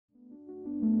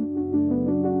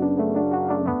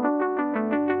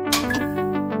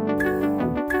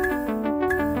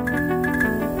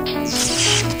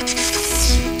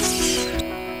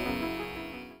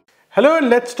Hello,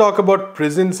 and let's talk about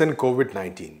prisons and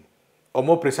COVID-19. Or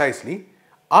more precisely,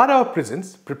 are our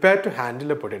prisons prepared to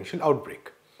handle a potential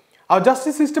outbreak? Our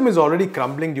justice system is already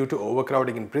crumbling due to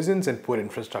overcrowding in prisons and poor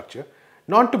infrastructure,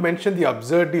 not to mention the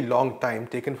absurdly long time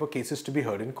taken for cases to be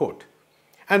heard in court.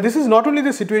 And this is not only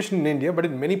the situation in India, but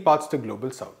in many parts of the global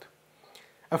south.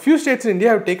 A few states in India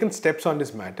have taken steps on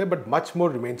this matter, but much more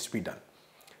remains to be done.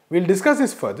 We'll discuss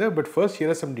this further, but first,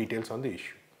 here are some details on the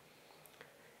issue.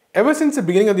 Ever since the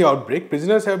beginning of the outbreak,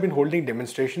 prisoners have been holding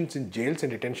demonstrations in jails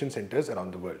and detention centers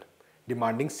around the world,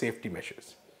 demanding safety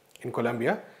measures. In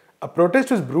Colombia, a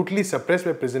protest was brutally suppressed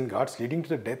by prison guards, leading to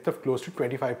the death of close to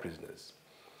 25 prisoners.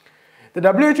 The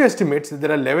WHO estimates that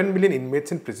there are 11 million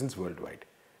inmates in prisons worldwide.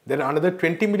 There are another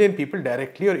 20 million people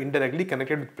directly or indirectly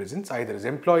connected with prisons, either as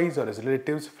employees or as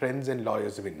relatives, friends, and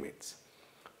lawyers of inmates.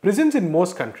 Prisons in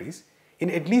most countries, in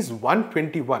at least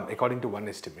 121 according to one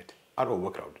estimate, are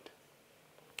overcrowded.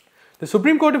 The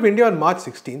Supreme Court of India on March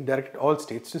 16 directed all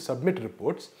states to submit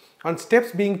reports on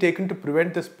steps being taken to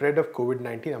prevent the spread of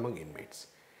COVID-19 among inmates.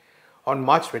 On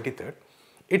March 23rd,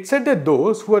 it said that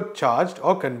those who are charged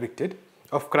or convicted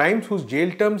of crimes whose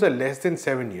jail terms are less than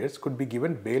 7 years could be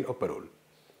given bail or parole.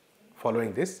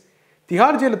 Following this,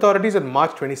 Tihar jail authorities on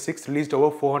March 26 released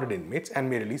over 400 inmates and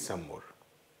may release some more.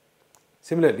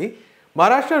 Similarly,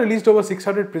 Maharashtra released over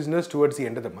 600 prisoners towards the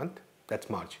end of the month, that's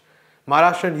March.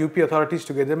 Maharashtra and UP authorities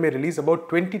together may release about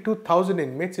 22,000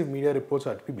 inmates if media reports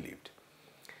are to be believed.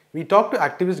 We talked to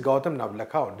activist Gautam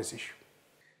Navlakha on this issue.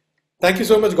 Thank you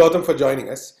so much, Gautam, for joining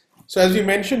us. So as we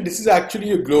mentioned, this is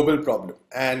actually a global problem,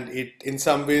 and it in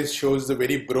some ways shows the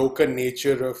very broken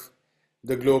nature of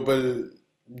the global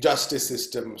justice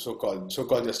system, so-called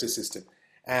justice system,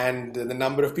 and the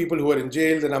number of people who are in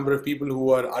jail, the number of people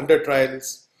who are under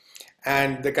trials,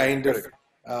 and the kind of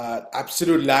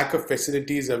absolute lack of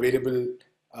facilities available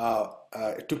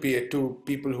to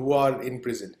people who are in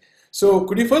prison. So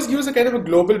could you first give us a kind of a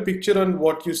global picture on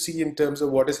what you see in terms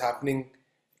of what is happening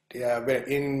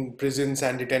in prisons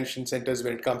and detention centers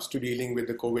when it comes to dealing with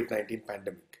the COVID-19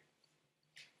 pandemic?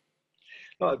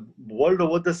 World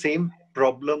over, the same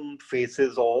problem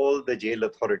faces all the jail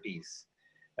authorities,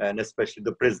 and especially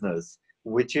the prisoners,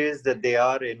 which is that they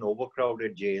are in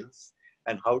overcrowded jails.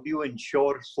 And how do you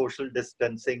ensure social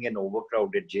distancing in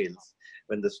overcrowded jails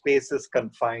when the space is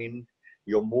confined,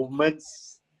 your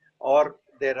movements, or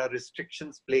there are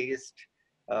restrictions placed?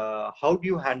 How do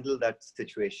you handle that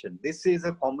situation? This is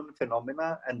a common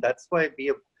phenomena, and that's why we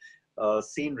have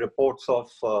seen reports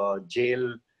of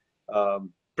jail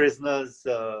prisoners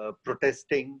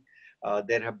protesting.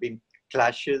 There have been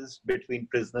clashes between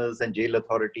prisoners and jail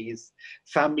authorities.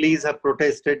 Families have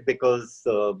protested because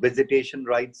visitation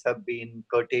rights have been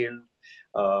curtailed.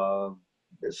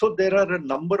 So there are a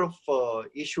number of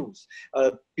issues.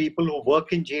 People who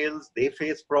work in jails, they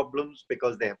face problems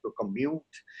because they have to commute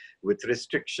with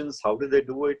restrictions. How do they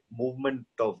do it? Movement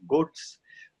of goods.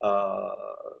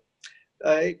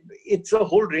 It's a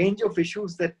whole range of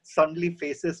issues that suddenly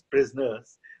faces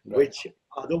prisoners, which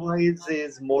otherwise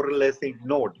is more or less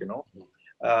ignored, in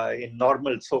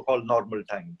normal, so-called normal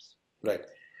times. Right.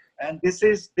 And this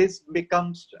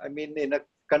becomes, I mean, in a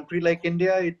country like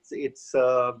India, it's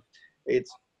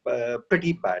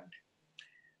pretty bad,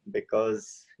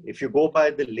 because if you go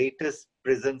by the latest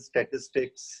prison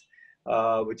statistics,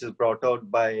 which is brought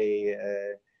out by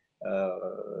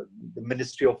the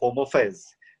Ministry of Home Affairs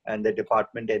and the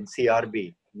department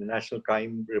NCRB, the National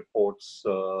Crime Reports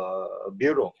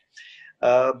Bureau,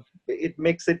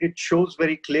 it shows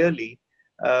very clearly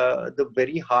the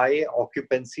very high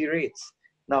occupancy rates.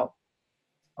 Now,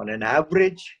 on an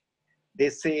average, they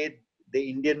say the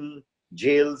Indian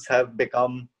jails have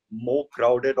become more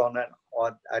crowded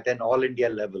at an all India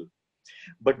level.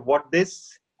 But what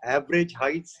this average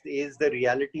hides is the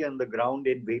reality on the ground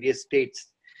in various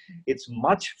states. It's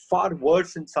much far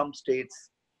worse in some states.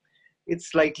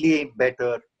 It's slightly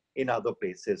better in other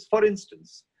places. For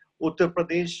instance, Uttar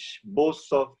Pradesh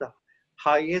boasts of the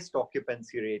highest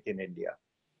occupancy rate in India.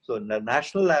 So the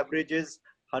national average is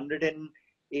 118%,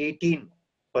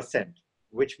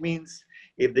 which means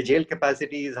if the jail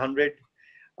capacity is 100,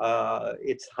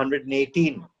 it's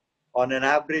 118 on an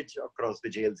average across the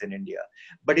jails in India.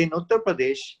 But in Uttar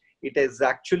Pradesh, it is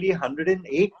actually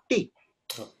 180%.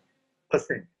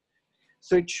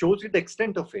 So it shows you the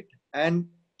extent of it. And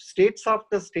states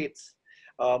after states,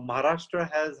 Maharashtra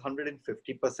has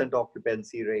 150%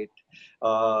 occupancy rate.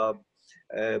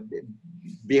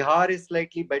 Bihar is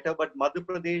slightly better, but Madhya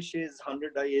Pradesh is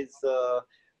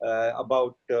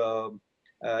about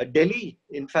Delhi,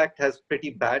 in fact, has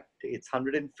pretty bad. It's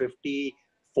 154%.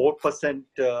 4%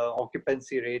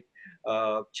 occupancy rate.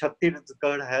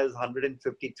 Chhattisgarh has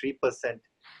 153%.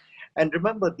 And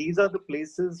remember, these are the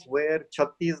places where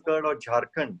Chhattisgarh or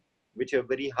Jharkhand, which have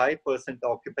very high percent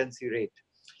occupancy rate,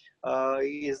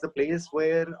 is the place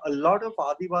where a lot of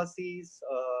Adivasis,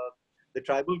 the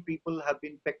tribal people, have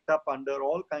been picked up under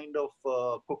all kind of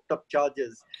cooked up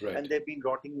charges, Right. and they've been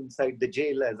rotting inside the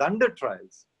jail as under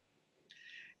trials.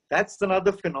 That's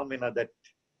another phenomena that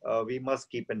we must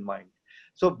keep in mind.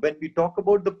 So when we talk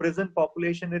about the prison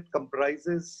population, it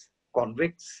comprises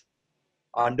convicts,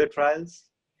 under trials,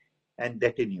 and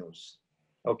detainees.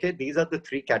 Okay, these are the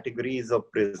three categories of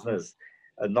prisoners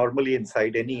normally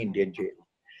inside any Indian jail.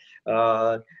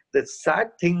 The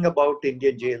sad thing about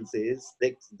Indian jails is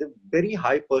the very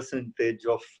high percentage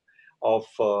of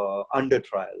under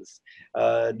trials.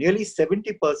 Nearly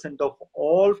 70% of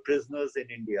all prisoners in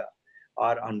India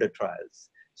are under trials.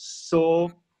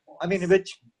 So, I mean,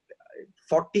 which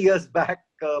 40 years back,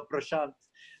 Prashant,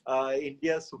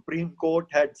 India's Supreme Court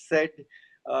had said,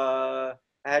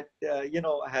 had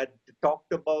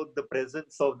talked about the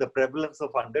prevalence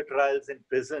of under trials in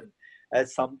prison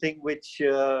as something which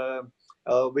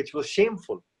was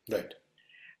shameful. Right.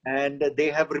 And they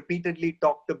have repeatedly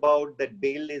talked about that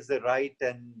bail is a right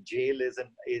and jail is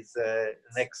an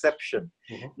exception.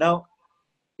 Mm-hmm. Now,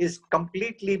 is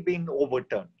completely been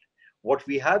overturned. What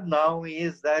we have now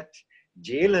is that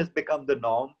jail has become the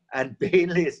norm and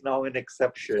bail is now an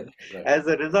exception. Right. As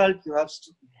a result, you have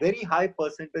very high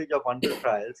percentage of under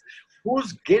trials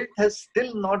whose guilt has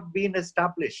still not been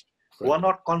established, right. who are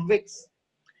not convicts.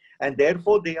 And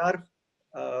therefore, they are,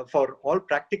 for all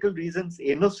practical reasons,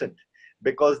 innocent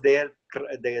because they have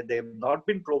not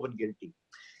been proven guilty.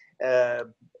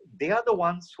 They are the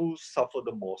ones who suffer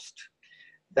the most.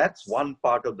 That's one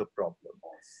part of the problem.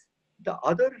 The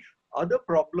other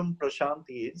problem, Prashant,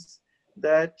 is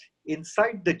that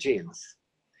inside the jails,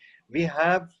 we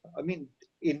have, I mean,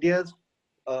 India's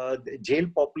jail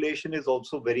population is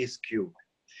also very skewed.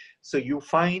 So you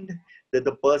find that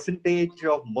the percentage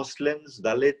of Muslims,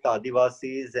 Dalit,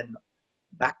 Adivasis, and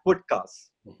backward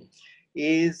castes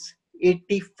is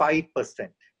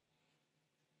 85%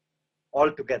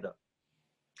 altogether.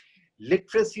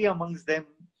 Literacy amongst them,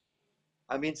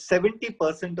 I mean,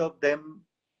 70% of them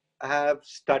have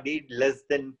studied less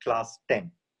than class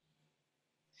 10.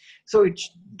 So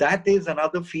that is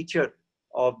another feature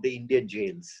of the Indian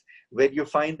jails, where you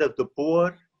find that the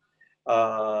poor,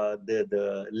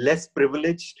 the less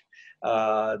privileged,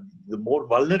 the more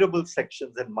vulnerable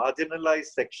sections and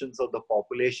marginalized sections of the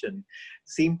population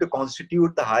seem to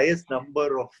constitute the highest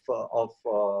number of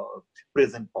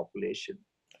prison population.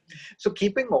 So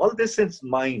keeping all this in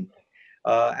mind,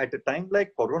 at a time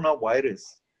like coronavirus,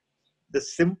 the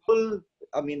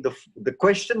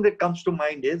question that comes to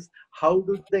mind is, how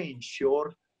do they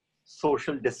ensure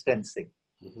social distancing?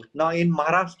 Mm-hmm. Now, in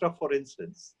Maharashtra, for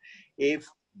instance, if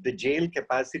the jail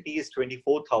capacity is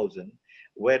 24,000,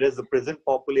 whereas the prison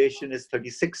population is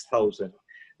 36,000,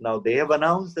 now they have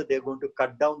announced that they're going to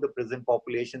cut down the prison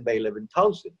population by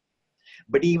 11,000.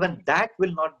 But even that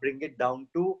will not bring it down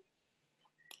to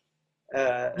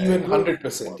even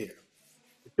 100%. Yeah.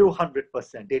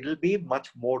 200%. It will be much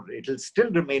more. It will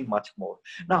still remain much more.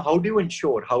 Now, how do you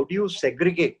ensure? How do you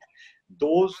segregate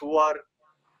those who are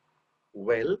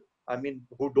well, I mean,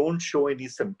 who don't show any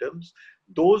symptoms,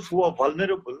 those who are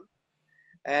vulnerable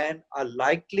and are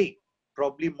likely,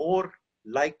 probably more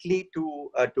likely to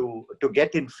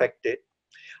get infected?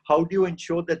 How do you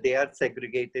ensure that they are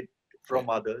segregated from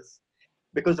others?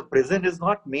 Because the prison is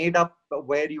not made up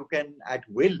where you can at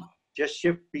will just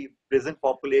shift the prison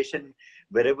population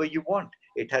wherever you want.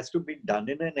 It has to be done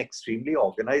in an extremely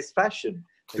organized fashion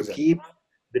to keep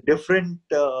the different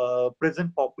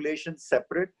prison populations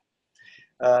separate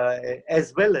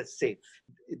as well as safe.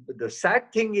 The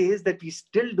sad thing is that we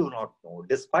still do not know,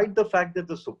 despite the fact that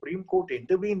the Supreme Court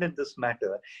intervened in this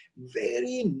matter,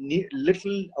 very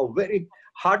little, or very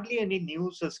hardly any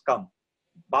news has come.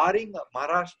 Barring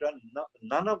Maharashtra,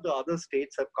 none of the other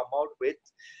states have come out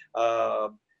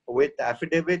with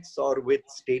affidavits or with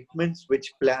statements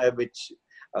which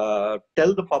tell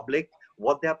the public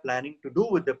what they are planning to do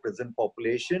with the prison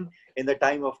population in the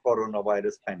time of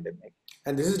coronavirus pandemic.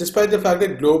 And this is despite the fact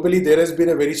that globally there has been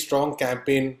a very strong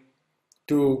campaign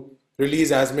to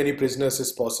release as many prisoners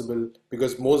as possible,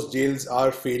 because most jails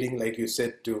are failing, like you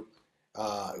said, to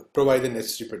provide the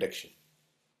necessary protection.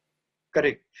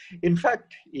 Correct. In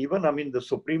fact, even, I mean, the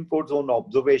Supreme Court's own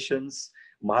observations,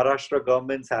 Maharashtra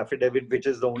government's affidavit, which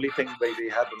is the only thing that we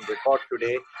have on record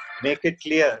today, make it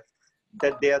clear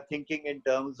that they are thinking in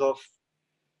terms of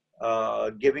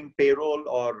giving payroll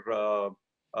or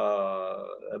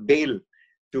bail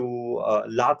to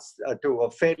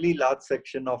a fairly large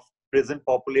section of prison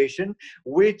population,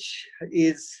 which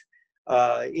is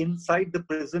inside the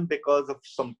prison because of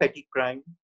some petty crime,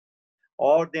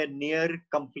 or they're near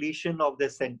completion of their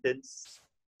sentence,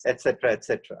 etc.,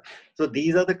 etc. So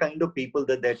these are the kind of people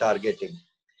that they're targeting.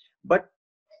 But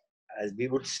as we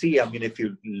would see, I mean, if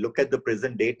you look at the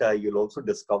prison data, you'll also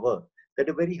discover that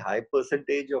a very high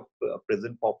percentage of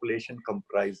prison population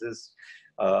comprises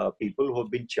people who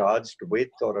have been charged with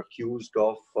or accused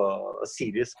of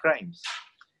serious crimes.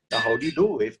 Now, how do you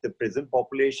do if the prison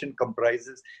population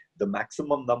comprises, the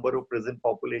maximum number of prison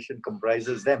population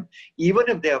comprises them? Even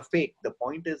if they are fake, the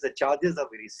point is the charges are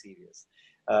very serious.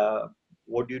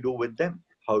 What do you do with them?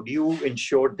 How do you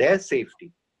ensure their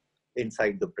safety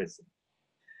inside the prison?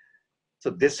 So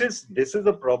this is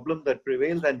a problem that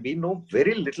prevails, and we know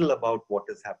very little about what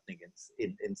is happening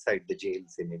inside the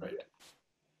jails in India. Right.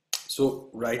 So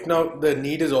right now the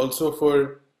need is also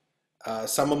for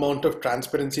some amount of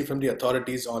transparency from the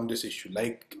authorities on this issue,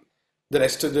 like the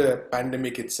rest of the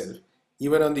pandemic itself.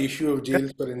 Even on the issue of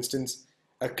jails, for instance,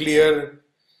 a clear,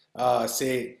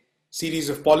 say, series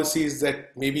of policies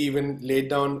that maybe even laid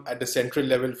down at the central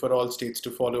level for all states to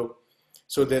follow,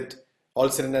 so that all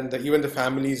of a sudden even the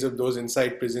families of those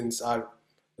inside prisons are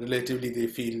relatively, they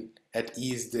feel at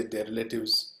ease that their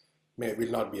relatives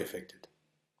will not be affected.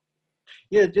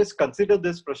 Yeah, just consider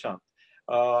this, Prashant.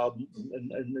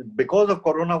 Because of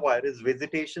coronavirus,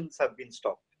 visitations have been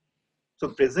stopped. So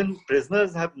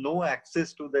prisoners have no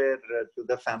access to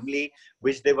the family,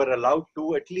 which they were allowed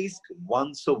to at least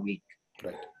once a week.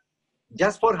 Right.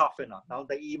 Just for half an hour. Now,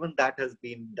 even that has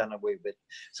been done away with.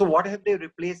 So what have they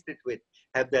replaced it with?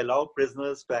 Have they allowed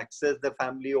prisoners to access their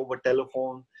family over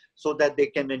telephone so that they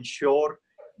can ensure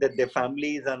that their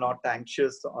families are not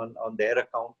anxious on their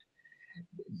account?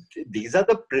 These are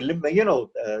the preliminary,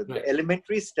 the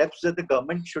elementary steps that the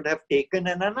government should have taken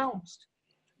and announced.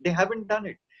 They haven't done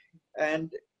it.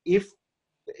 And if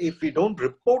we don't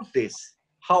report this,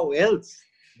 how else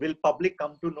will public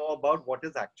come to know about what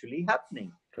is actually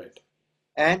happening? Right.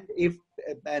 And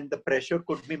the pressure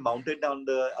could be mounted on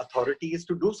the authorities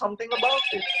to do something about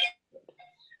it.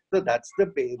 So that's the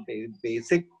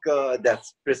basic,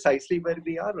 that's precisely where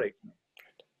we are right now.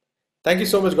 Thank you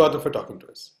so much, Gautam, for talking to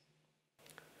us.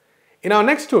 In our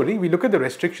next story, we look at the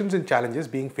restrictions and challenges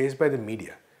being faced by the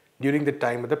media during the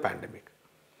time of the pandemic.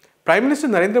 Prime Minister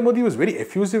Narendra Modi was very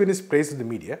effusive in his praise of the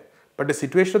media, but the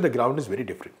situation on the ground is very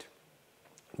different.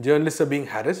 Journalists are being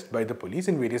harassed by the police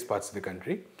in various parts of the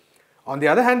country. On the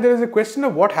other hand, there is a question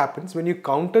of what happens when you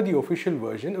counter the official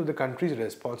version of the country's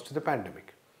response to the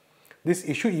pandemic. This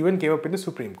issue even came up in the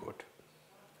Supreme Court.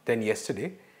 Then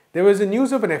yesterday, there was the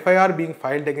news of an FIR being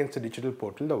filed against the digital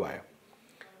portal The Wire.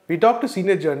 We talked to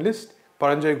senior journalist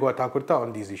Paranjoy Guha Thakurta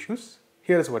on these issues.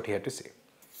 Here is what he had to say.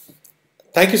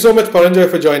 Thank you so much, Paranjoy,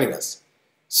 for joining us.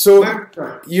 So,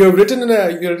 you have written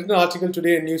an article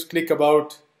today in NewsClick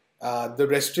about the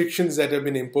restrictions that have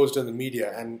been imposed on the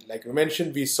media, and like you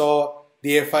mentioned, we saw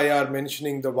the FIR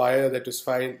mentioning The Wire that is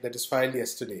filed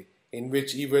yesterday, in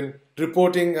which even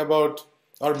reporting about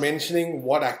or mentioning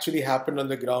what actually happened on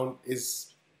the ground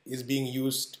is being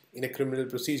used in a criminal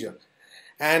procedure.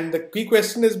 And the key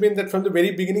question has been that from the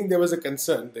very beginning there was a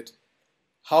concern that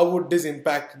how would this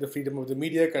impact the freedom of the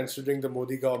media considering the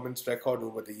Modi government's record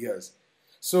over the years.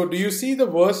 So do you see the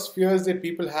worst fears that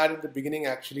people had in the beginning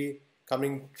actually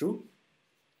coming true?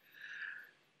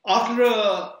 After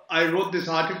I wrote this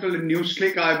article in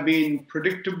NewsClick, I've been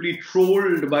predictably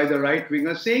trolled by the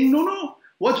right-wingers saying, no,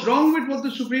 what's wrong with what the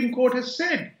Supreme Court has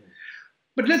said?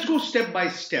 But let's go step by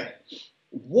step.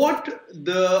 What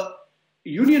the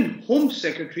Union Home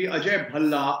Secretary Ajay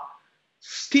Bhalla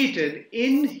stated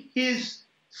in his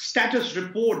status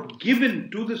report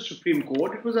given to the Supreme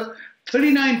Court, it was a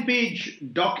 39-page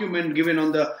document given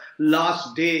on the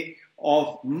last day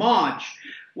of March.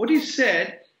 What he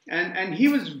said, and he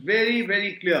was very,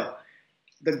 very clear,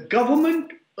 the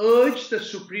government urged the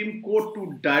Supreme Court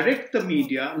to direct the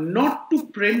media not to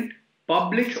print,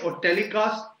 publish or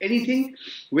telecast anything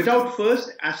without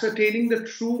first ascertaining the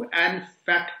true and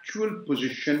factual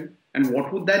position. And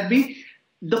what would that be?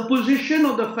 The position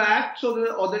or the facts or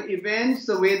the events,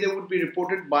 the way they would be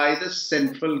reported by the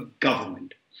central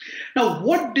government. Now,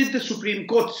 what did the Supreme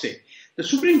Court say? The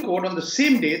Supreme Court on the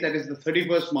same day, that is the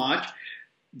 31st March,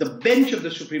 the bench of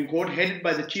the Supreme Court headed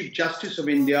by the Chief Justice of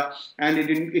India, and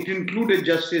it included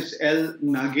Justice L.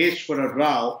 Nageshwara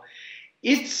Rao,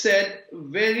 it said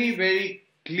very, very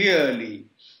clearly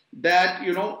that,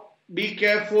 be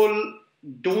careful,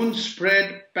 don't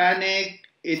spread panic,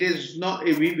 it is not,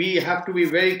 we have to be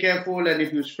very careful, and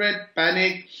if you spread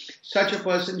panic, such a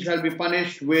person shall be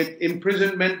punished with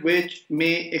imprisonment which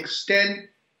may extend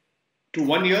to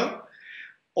 1 year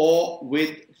or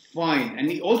with fine. And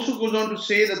he also goes on to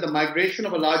say that the migration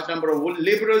of a large number of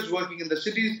laborers working in the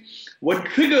cities were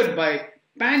triggered by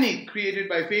panic created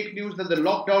by fake news that the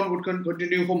lockdown would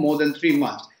continue for more than 3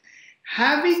 months.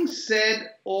 Having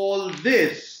said all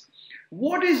this,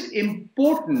 what is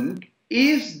important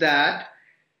is that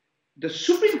the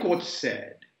Supreme Court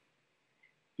said,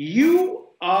 you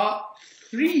are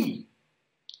free,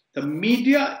 the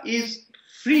media is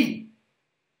free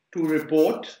to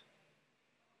report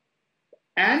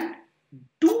and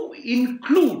to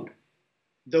include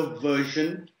the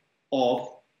version of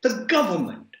the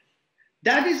government.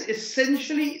 That is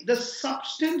essentially the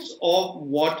substance of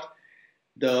what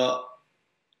the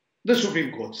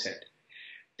Supreme Court said.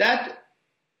 That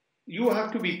you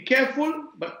have to be careful,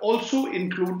 but also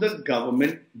include the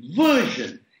government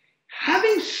version.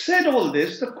 Having said all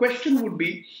this, the question would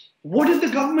be, what if the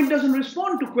government doesn't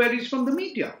respond to queries from the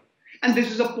media? And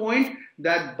this is a point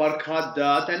that Barkha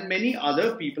Dutt and many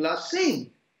other people are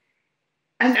saying.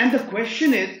 And the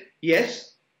question is,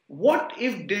 yes, what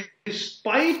if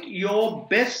despite your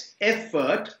best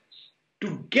effort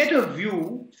to get a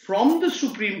view from the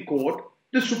Supreme Court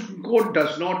does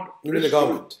not respond? You mean the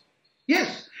government?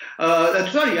 Yes.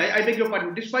 Sorry, I beg your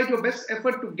pardon. Despite your best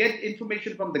effort to get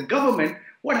information from the government,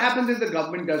 what happens is the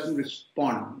government doesn't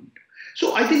respond.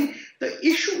 So I think the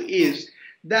issue is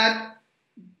that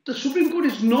the Supreme Court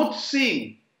is not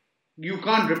saying you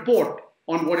can't report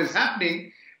on what is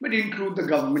happening, but include the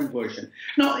government version.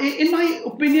 Now, in my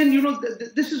opinion, you know,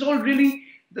 this is all really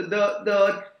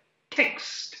the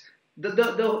text,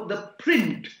 the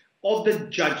print of the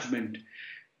judgment.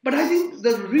 But I think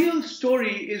the real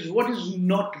story is what is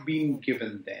not being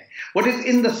given there, what is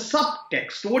in the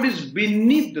subtext, what is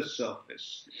beneath the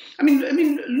surface. I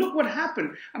mean, look what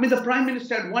happened. I mean, the Prime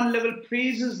Minister at one level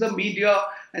praises the media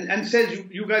and says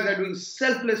you guys are doing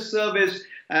selfless service,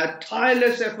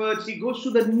 tireless efforts. He goes to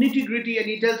the nitty-gritty and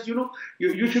he tells, you know,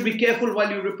 you should be careful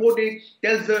while you're reporting.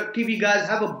 Tells the TV guys,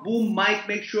 have a boom mic,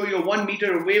 make sure you're 1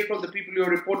 meter away from the people you're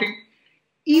reporting.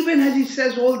 Even as he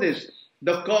says all this,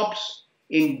 the cops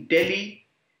in Delhi,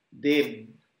 they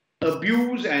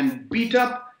abuse and beat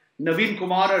up Naveen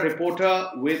Kumar, a reporter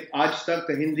with Aaj Tak,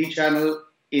 the Hindi channel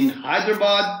in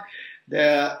Hyderabad.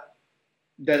 There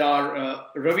are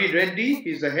Ravi Reddy,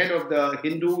 he's the head of the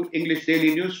Hindu English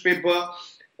daily newspaper,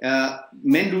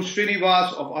 Mendu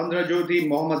Srinivas of Andhra Jyoti,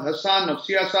 Mohammad Hassan of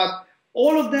Siyasat.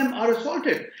 All of them are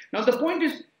assaulted. Now the point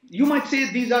is, you might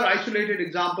say these are isolated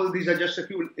examples, these are just a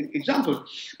few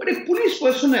examples. But if police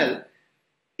personnel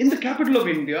in the capital of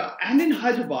India and in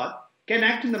Hyderabad can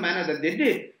act in the manner that they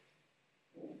did,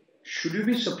 should you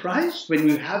be surprised when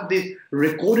you have this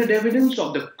recorded evidence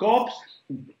of the cops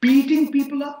beating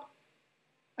people up?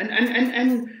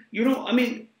 And you know, I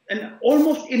mean, and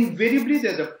almost invariably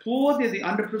they're the poor, they're the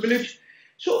underprivileged.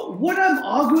 So what I'm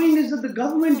arguing is that the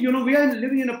government, you know, we are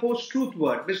living in a post-truth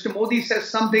world. Mr. Modi says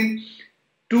something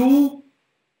to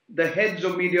the heads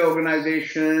of media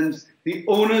organizations, the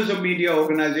owners of media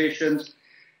organizations,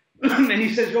 and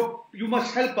he says, you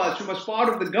must help us, you must be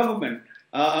part of the government,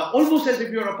 almost as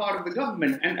if you're a part of the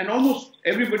government. And almost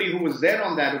everybody who was there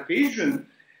on that occasion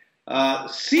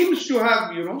seems to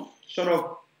have, you know, sort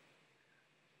of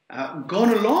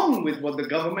gone along with what the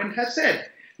government has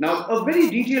said. Now, a very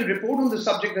detailed report on the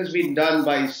subject has been done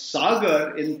by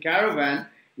Sagar in Caravan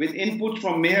with inputs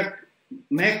from Mehak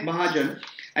Mahajan.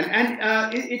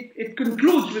 And it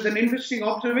concludes with an interesting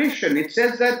observation. It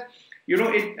says that, you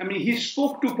know, he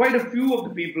spoke to quite a few of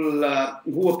the people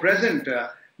who were present.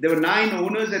 There were 9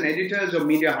 owners and editors of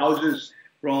media houses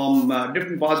from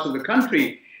different parts of the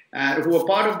country who were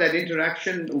part of that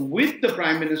interaction with the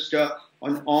Prime Minister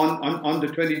on the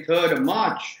 23rd of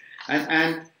March.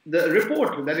 And the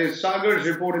report, that is Sagar's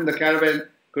report in the Caravan,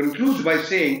 concludes by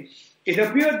saying, it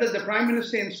appeared that the Prime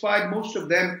Minister inspired most of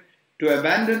them to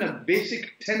abandon a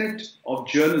basic tenet of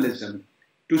journalism,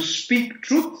 to speak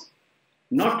truth,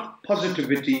 not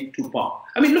positivity to power.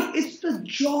 I mean, look, it's the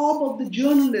job of the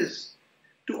journalist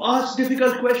to ask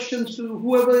difficult questions to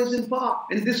whoever is in power.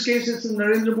 In this case, it's the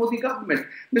Narendra Modi government.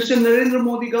 Mr. Narendra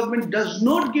Modi government does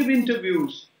not give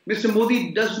interviews. Mr.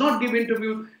 Modi does not give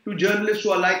interviews to journalists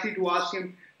who are likely to ask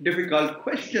him difficult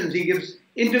questions. He gives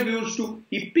interviews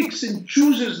he picks and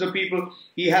chooses the people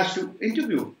he has to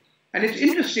interview. And it's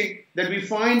interesting that we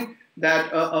find that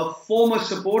a former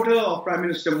supporter of Prime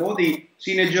Minister Modi,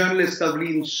 senior journalist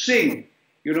Tavleen Singh,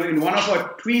 you know, in one of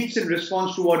her tweets in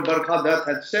response to what Barkha Dutt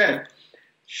had said,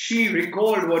 she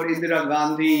recalled what Indira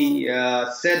Gandhi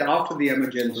said after the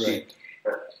emergency.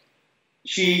 Right.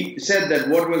 She said that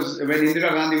when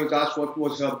Indira Gandhi was asked what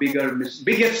was her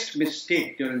biggest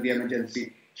mistake during the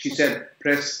emergency, she said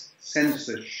press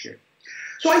censorship.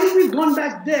 So I think we've gone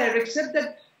back there, except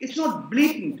that it's not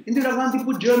blatant. Indira Gandhi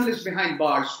put journalists behind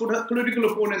bars, put her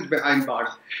political opponents behind bars.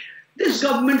 This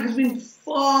government has been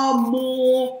far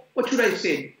more, what should I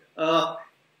say,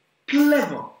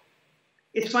 clever.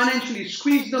 It's financially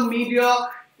squeezed the media.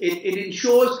 It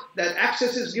ensures that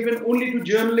access is given only to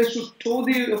journalists who toe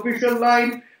the official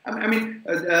line.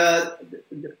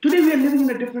 Today we are living in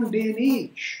a different day and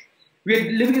age. We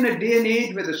are living in a day and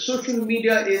age where the social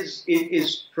media is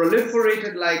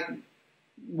proliferated like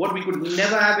what we could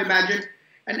never have imagined.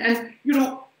 And you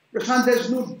know, Prashant, there's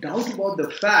no doubt about the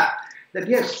fact that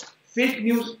yes, fake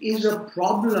news is a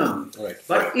problem. Right.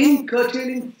 But in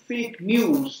curtailing fake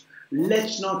news,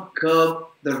 let's not curb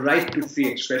the right to free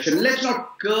expression. Let's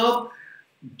not curb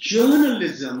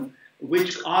journalism,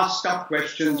 which asks tough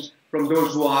questions from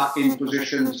those who are in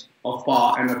positions of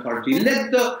power and authority.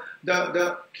 Let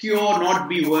the cure not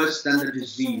be worse than the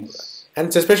disease. And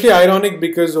it's especially ironic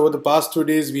because over the past 2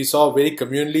 days, we saw a very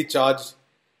communally charged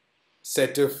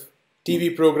set of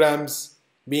TV programs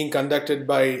being conducted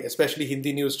by especially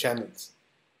Hindi news channels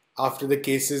after the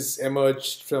cases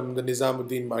emerged from the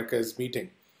Nizamuddin Markaz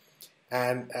meeting.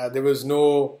 And there was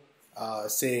no,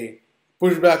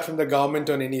 pushback from the government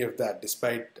on any of that,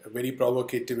 despite a very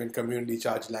provocative and communally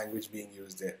charged language being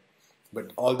used there.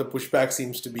 But all the pushback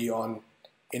seems to be on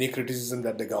any criticism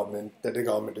that the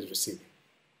government is receiving.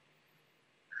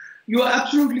 You are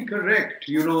absolutely correct,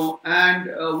 you know, and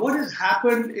what has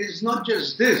happened is not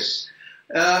just this.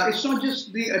 It's not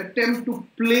just the attempt to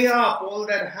play up all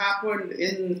that happened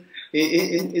in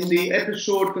the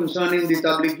episode concerning the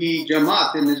Tablighi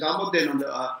Jamaat in Nizamuddin.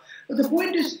 But the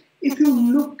point is, if you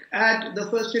look at the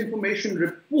first information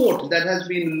report that has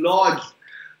been lodged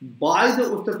by the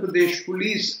Uttar Pradesh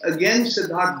police against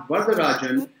Siddharth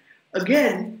Varadarajan,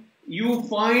 again, you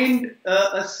find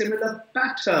a similar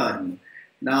pattern.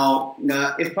 Now,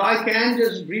 if I can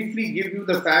just briefly give you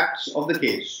the facts of the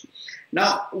case.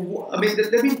 Now, I mean,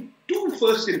 there have been two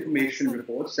first information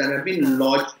reports that have been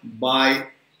lodged by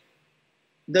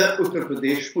the Uttar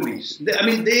Pradesh police.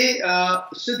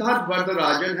 Siddharth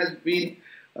Varadarajan has been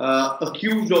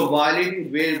accused of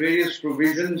violating various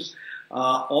provisions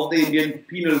of the Indian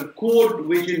Penal Code,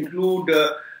 which include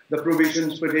the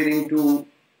provisions pertaining to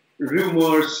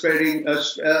rumors, spreading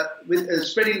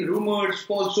rumors,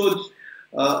 falsehoods,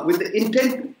 with the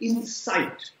intent to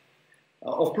incite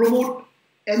or promote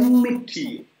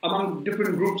enmity among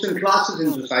different groups and classes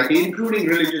in society, including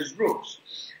religious groups.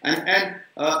 And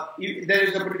there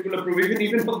is a particular provision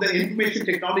even of the Information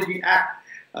Technology Act,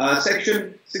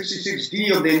 Section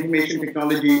 66D of the Information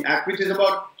Technology Act, which is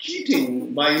about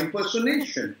cheating by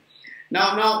impersonation.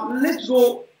 Now let's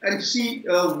go and see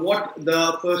what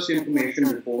the first information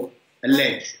report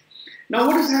alleged. Now,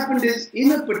 what has happened is,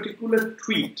 in a particular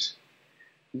tweet,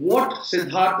 what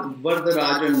Siddharth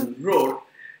Varadarajan wrote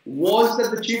was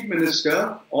that the Chief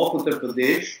Minister of Uttar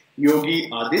Pradesh, Yogi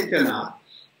Adityanath,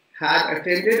 had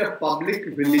attended a public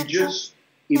religious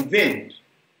event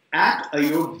at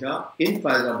Ayodhya in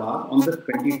Faizabad on the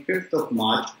 25th of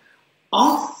March,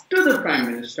 after the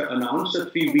Prime Minister announced a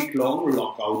 3-week-long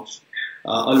a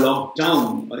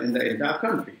lockdown in the entire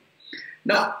country.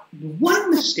 Now, one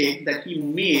mistake that he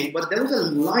made, but there was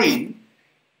a line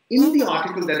in the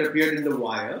article that appeared in The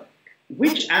Wire,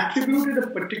 which attributed a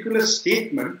particular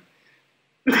statement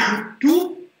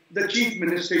to the Chief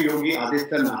Minister Yogi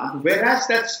Adityanath, whereas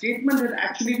that statement had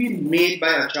actually been made by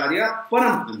Acharya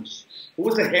Paramhans, who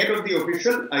was the head of the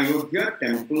official Ayodhya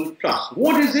Temple Trust.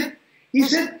 What is it? He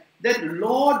said that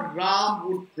Lord Ram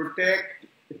would protect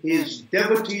his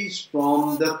devotees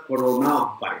from the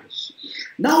coronavirus.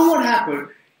 Now what happened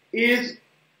is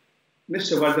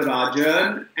Mr.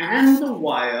 Varadarajan and The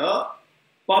Wire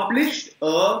published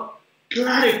a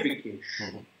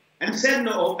clarification and said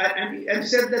no, and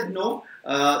said that no,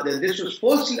 that this was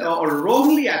falsely or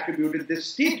wrongly attributed. This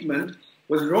statement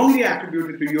was wrongly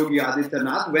attributed to Yogi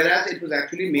Adityanath, whereas it was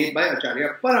actually made by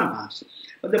Acharya Paramhans.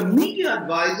 But the media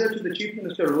advisor to the Chief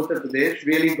Minister of Uttar Pradesh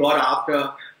really got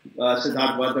after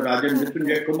Siddharth Varadarajan,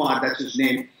 Mrityunjay Kumar, that's his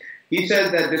name. He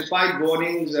says that despite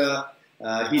warnings,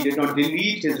 he did not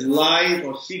delete his lies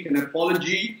or seek an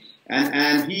apology.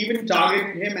 And he even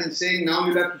targeted him and saying, now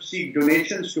you'll have to seek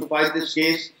donations to fight this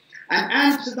case.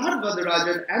 And Siddharth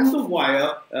Varadarajan and The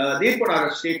Wire, they put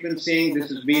out a statement saying this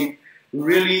has been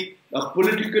really a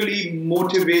politically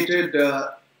motivated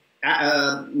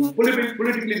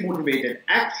politically motivated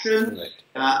action,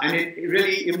 and it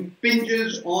really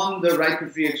impinges on the right to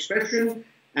free expression.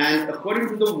 And according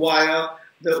to the Wire,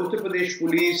 the Uttar Pradesh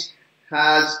police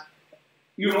has,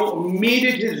 made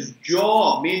it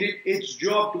its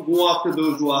job to go after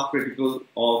those who are critical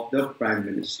of the Prime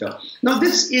Minister. Now,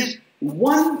 this is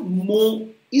one more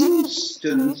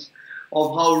instance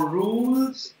of how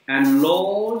rules and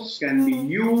laws can be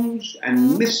used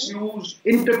and misused,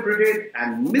 interpreted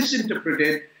and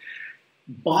misinterpreted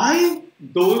by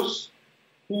those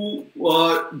who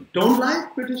don't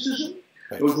like criticism,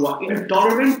 those who are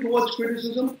intolerant towards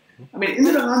criticism. I mean,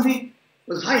 Indira Gandhi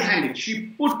was high-handed. She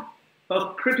put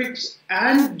her critics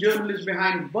and journalists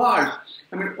behind bars.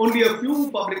 I mean, only a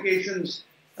few publications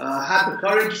had the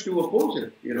courage to oppose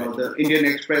it. The Indian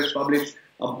Express published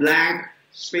a blank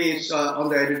space on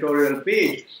the editorial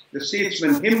page. The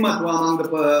Statesman, Himmat were among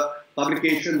the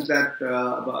publications that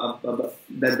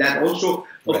also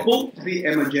opposed the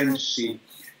emergency.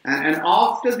 And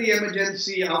after the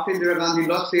emergency, after Indira Gandhi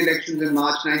lost the elections in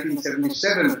March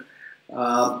 1977,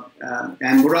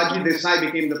 and Morarji Desai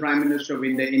became the Prime Minister of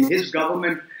India, in his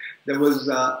government there was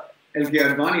L.K.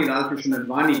 Advani, Lalkrishan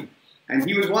Advani, and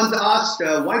he was once asked,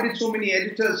 why did so many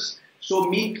editors so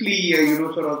meekly,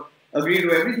 sort of agree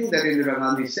to everything that Indira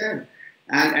Gandhi said?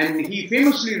 And he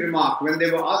famously remarked, when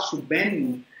they were asked to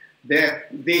bend,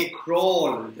 they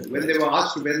crawled. When they were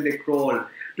asked to bend, they crawled.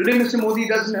 Today, Mr. Modi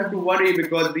doesn't have to worry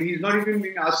because he's not even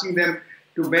been asking them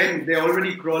to bend. They're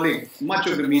already crawling, much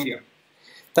of the media.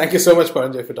 Thank you so much,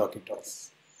 Paranjoy, for talking to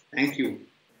us. Thank you.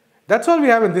 That's all we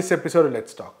have in this episode of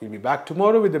Let's Talk. We'll be back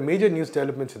tomorrow with the major news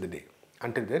developments of the day.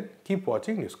 Until then, keep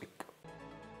watching NewsClick.